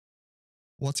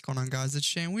What's going on, guys? It's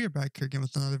Shane. We are back here again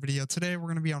with another video. Today we're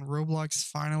going to be on Roblox,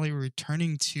 finally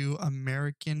returning to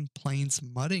American Plains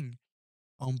Mudding,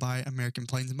 owned by American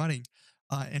Plains Mudding.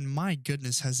 And my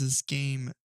goodness, has this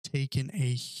game taken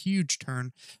a huge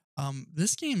turn.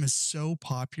 This game is so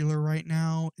popular right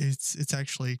now. It's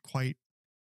actually quite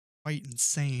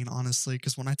insane, honestly,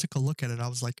 because when I took a look at it, I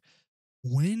was like,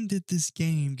 when did this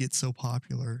game get so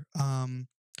popular?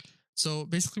 So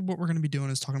basically, what we're going to be doing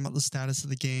is talking about the status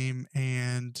of the game,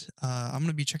 and I'm going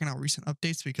to be checking out recent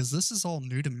updates because this is all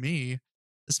new to me.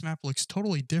 This map looks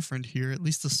totally different here, at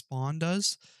least the spawn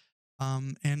does.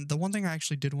 And the one thing I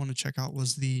actually did want to check out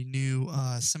was the new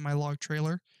semi-log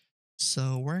trailer.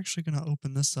 So we're actually going to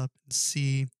open this up and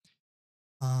see.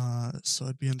 So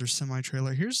it'd be under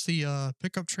semi-trailer. Here's the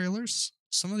pickup trailers.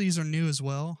 Some of these are new as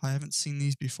well. I haven't seen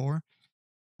these before.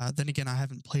 Then again, I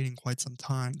haven't played in quite some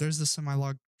time. There's the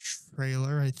semi-log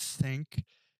trailer, I think.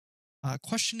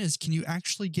 Question is, can you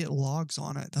actually get logs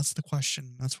on it? That's the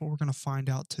question. That's what we're going to find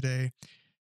out today.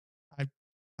 I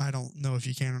I don't know if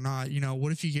you can or not.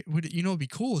 What if you get? It'd be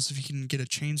cool is if you can get a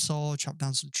chainsaw, chop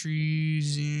down some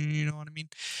trees. You know what I mean?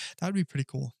 That would be pretty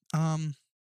cool. But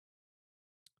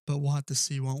we'll have to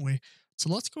see, won't we? So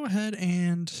let's go ahead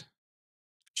and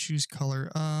choose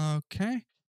color. Okay.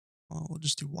 Well, we'll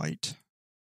just do white.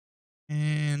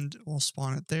 And we'll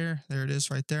spawn it there. There it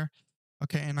is right there.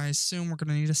 Okay, and I assume we're going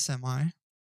to need a semi. Like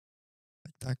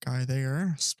that guy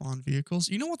there. Spawn vehicles.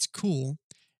 You know what's cool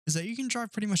is that you can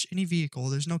drive pretty much any vehicle.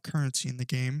 There's no currency in the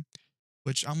game,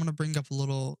 which I'm going to bring up a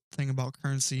little thing about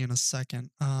currency in a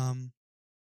second.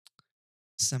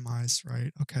 Semis,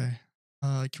 right? Okay.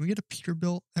 Can we get a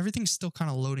Peterbilt? Everything's still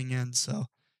kind of loading in, so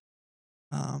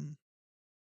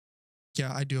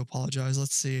yeah, I do apologize.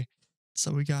 Let's see.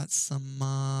 So we got some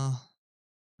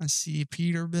I see a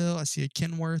Peterbilt, I see a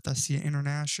Kenworth, I see an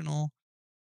International.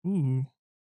 Ooh,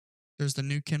 there's the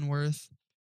new Kenworth.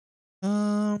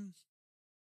 Um,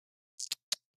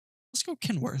 let's go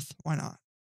Kenworth. Why not?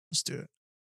 Let's do it.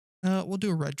 We'll do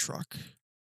a red truck.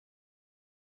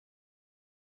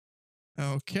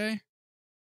 Okay,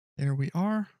 there we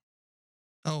are.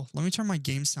 Oh, let me turn my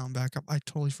game sound back up. I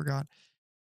totally forgot.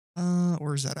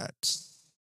 Where is that at?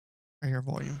 Right here,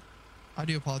 volume. I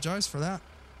do apologize for that.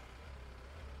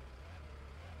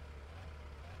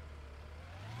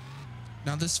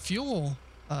 Now this fuel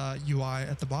UI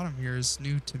at the bottom here is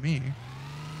new to me.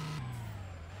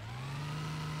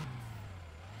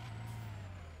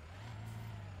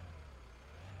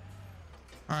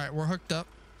 All right, we're hooked up.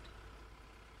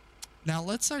 Now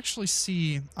let's actually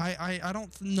see. I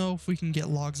don't know if we can get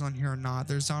logs on here or not.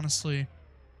 There's honestly,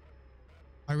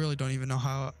 I really don't even know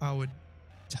how I would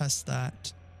test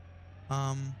that.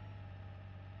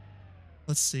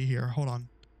 Let's see here. Hold on.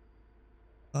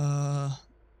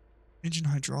 Engine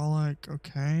hydraulic.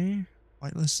 Okay.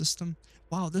 Whitelist system.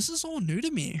 Wow, this is all new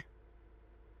to me.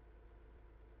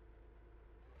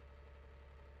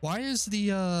 Why is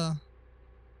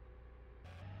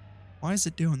why is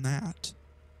it doing that?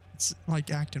 It's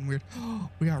like acting weird.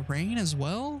 We got rain as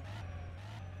well?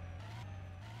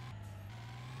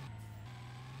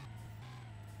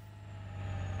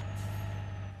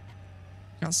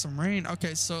 Got some rain.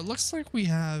 Okay, so it looks like we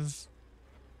have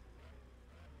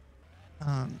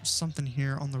something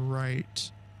here on the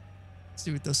right. Let's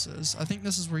see what this is. I think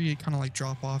this is where you kind of like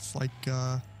drop off like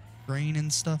grain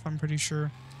and stuff, I'm pretty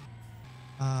sure.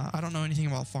 I don't know anything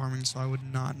about farming, so I would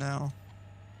not know.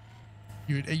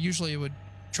 Usually it would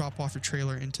drop off your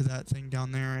trailer into that thing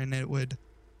down there and it would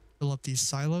fill up these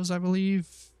silos, I believe.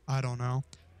 I don't know.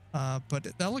 But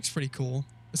that looks pretty cool.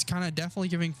 It's kind of definitely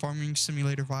giving farming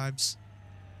simulator vibes.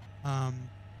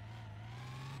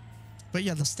 But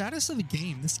yeah, the status of the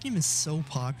game. This game is so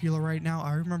popular right now.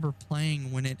 I remember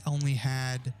playing when it only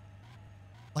had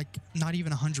like not even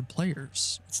 100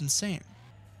 players. It's insane.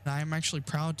 And I am actually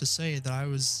proud to say that I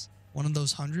was one of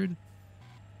those 100.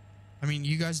 I mean,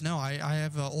 you guys know I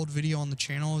have an old video on the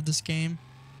channel of this game.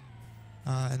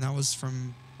 And that was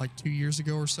from like 2 years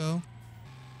ago or so.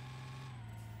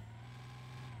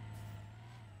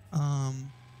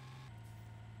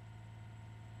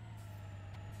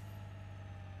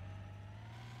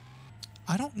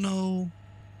 I don't know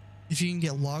if you can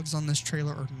get logs on this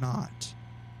trailer or not.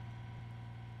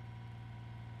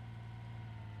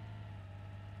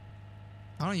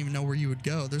 I don't even know where you would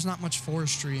go. There's not much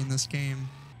forestry in this game.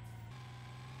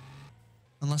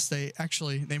 Unless they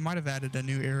might have added a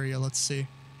new area. Let's see.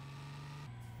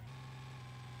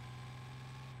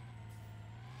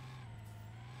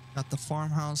 Got the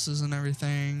farmhouses and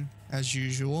everything as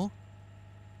usual.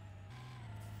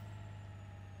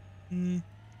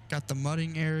 Got the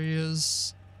mudding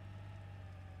areas.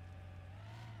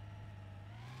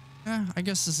 I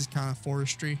guess this is kind of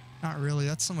forestry. Not really.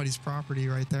 That's somebody's property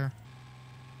right there.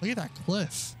 Look at that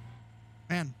cliff.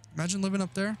 Man, imagine living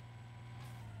up there.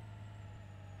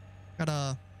 Got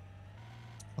a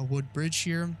wood bridge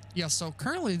here. Yeah, so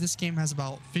currently this game has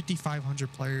about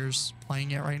 5,500 players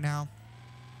playing it right now.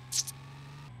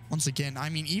 Once again, I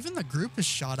mean, even the group is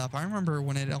shot up. I remember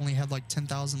when it only had like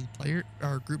 10,000 player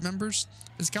or group members.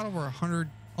 It's got over 100,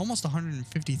 almost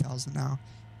 150,000 now,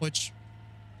 which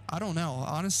I don't know.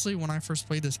 Honestly, when I first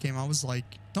played this game, I was like,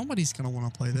 nobody's going to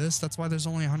want to play this. That's why there's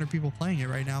only 100 people playing it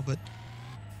right now. But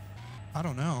I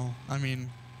don't know. I mean,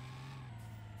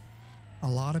 a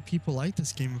lot of people like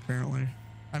this game, apparently.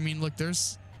 I mean, look,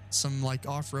 there's some like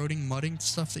off-roading, mudding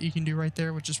stuff that you can do right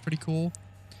there, which is pretty cool.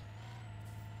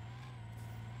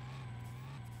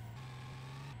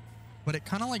 But it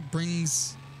kind of like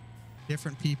brings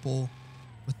different people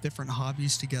with different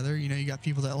hobbies together. You know, you got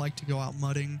people that like to go out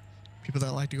mudding, people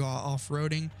that like to go out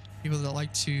off-roading, people that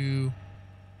like to, you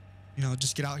know,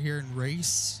 just get out here and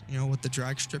race, you know, with the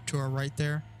drag strip to our right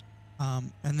there.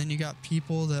 And then you got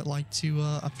people that like to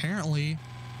apparently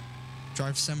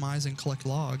drive semis and collect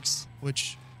logs,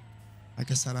 which,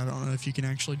 like I said, I don't know if you can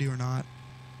actually do or not.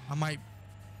 I might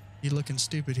be looking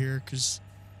stupid here because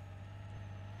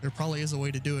there probably is a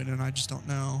way to do it and I just don't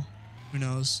know. Who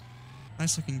knows?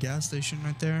 Nice looking gas station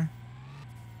right there.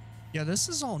 Yeah, this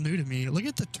is all new to me. Look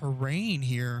at the terrain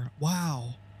here.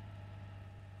 Wow.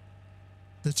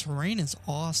 The terrain is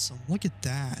awesome. Look at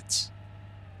that.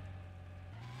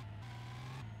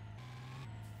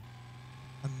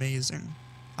 Amazing.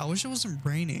 I wish it wasn't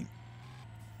raining.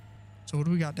 So what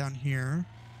do we got down here?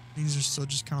 These are still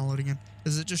just kind of loading in.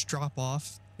 Does it just drop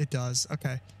off? It does.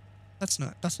 Okay. That's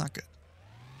not good.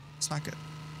 It's not good.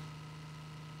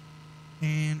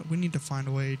 And we need to find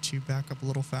a way to back up a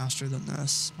little faster than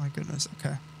this. My goodness.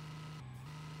 Okay.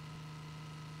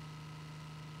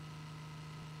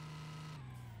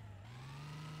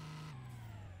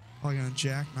 Probably gonna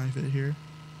jackknife it here.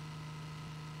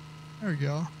 There we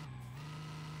go.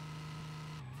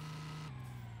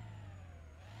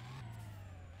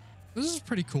 This is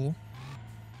pretty cool.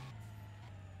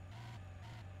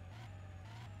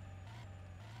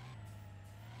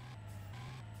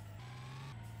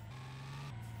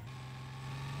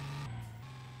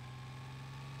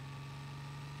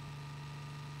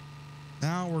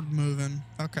 Now we're moving.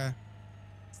 Okay.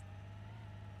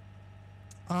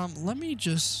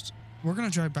 We're gonna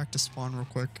drive back to spawn real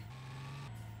quick.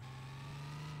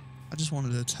 I just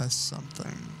wanted to test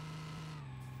something.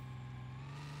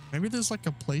 Maybe there's like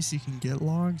a place you can get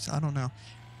logs. I don't know.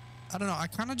 I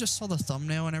kind of just saw the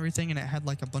thumbnail and everything and it had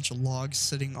like a bunch of logs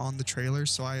sitting on the trailer.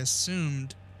 So I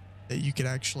assumed that you could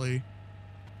actually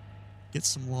get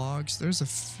some logs. There's a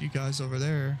few guys over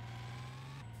there.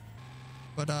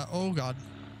 But, oh God,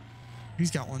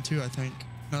 he's got one too, I think.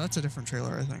 No, that's a different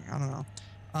trailer, I think. I don't know.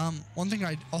 One thing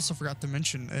I also forgot to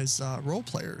mention is, role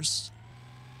players.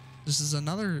 This is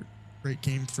another great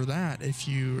game for that. If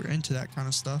you're into that kind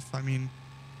of stuff, I mean,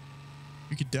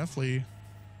 you could definitely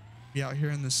be out here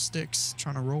in the sticks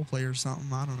trying to role play or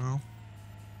something. I don't know.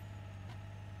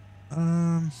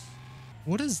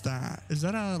 What is that? Is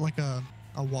that like a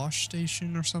wash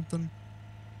station or something?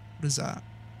 What is that?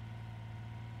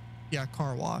 Yeah,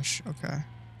 car wash. Okay.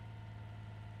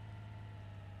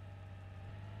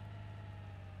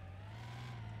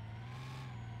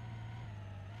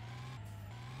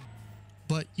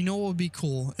 But you know what would be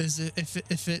cool is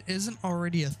if it isn't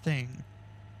already a thing,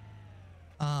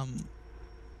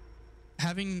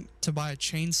 having to buy a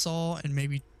chainsaw and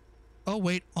maybe, oh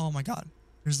wait, oh my God,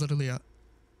 there's literally a,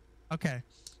 okay,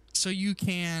 so you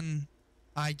can,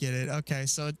 I get it. Okay,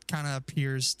 so it kind of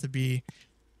appears to be,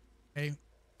 okay.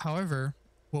 However,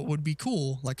 what would be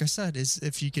cool, like I said, is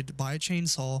if you could buy a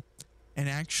chainsaw and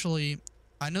actually,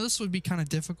 I know this would be kind of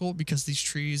difficult because these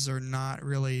trees are not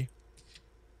really,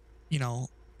 you know,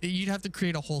 you'd have to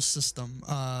create a whole system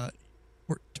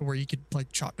to where you could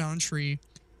like chop down a tree,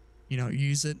 you know,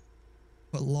 use it,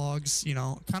 put logs, you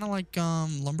know, kind of like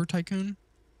Lumber Tycoon,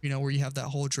 you know, where you have that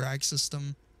whole drag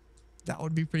system. That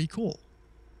would be pretty cool.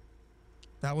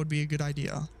 That would be a good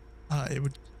idea. It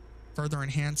would further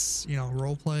enhance, you know,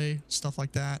 role play, stuff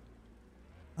like that.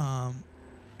 And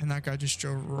that guy just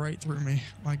drove right through me.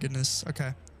 My goodness.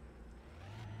 Okay.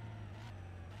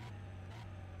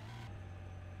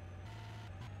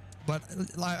 But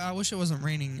I wish it wasn't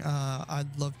raining. I'd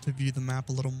love to view the map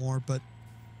a little more, but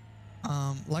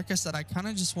like I said, I kind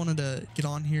of just wanted to get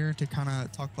on here to kind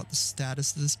of talk about the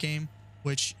status of this game,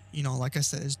 which, you know, like I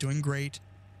said, is doing great.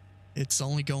 It's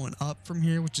only going up from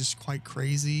here, which is quite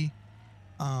crazy.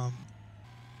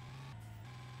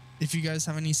 if you guys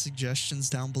have any suggestions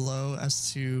down below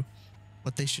as to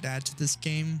what they should add to this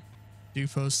game, do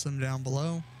post them down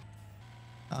below.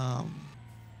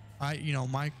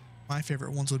 My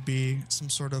favorite ones would be some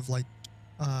sort of like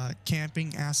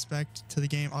camping aspect to the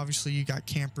game. Obviously you got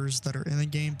campers that are in the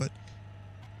game, but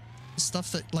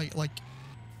stuff that like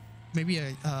maybe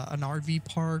an RV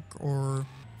park, or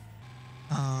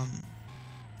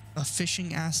a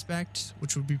fishing aspect,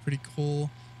 which would be pretty cool.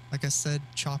 Like I said,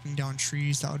 chopping down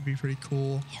trees, that would be pretty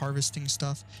cool. Harvesting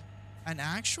stuff. An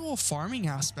actual farming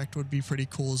aspect would be pretty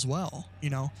cool as well. You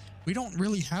know, we don't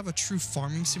really have a true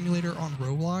farming simulator on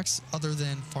Roblox other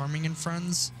than Farming and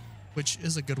Friends, which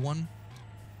is a good one.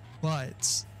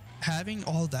 But having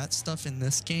all that stuff in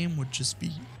this game would just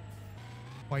be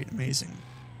quite amazing.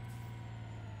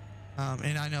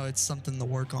 And I know it's something to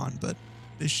work on, but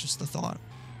it's just a thought.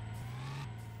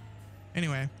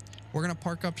 Anyway, we're going to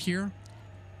park up here,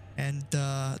 and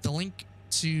the link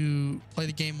to play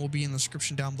the game will be in the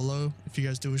description down below if you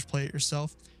guys do wish to play it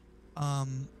yourself.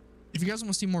 If you guys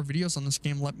want to see more videos on this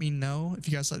game, let me know. If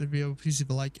you guys like the video, please leave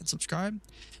a like and subscribe,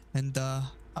 and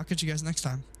I'll catch you guys next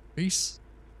time. Peace.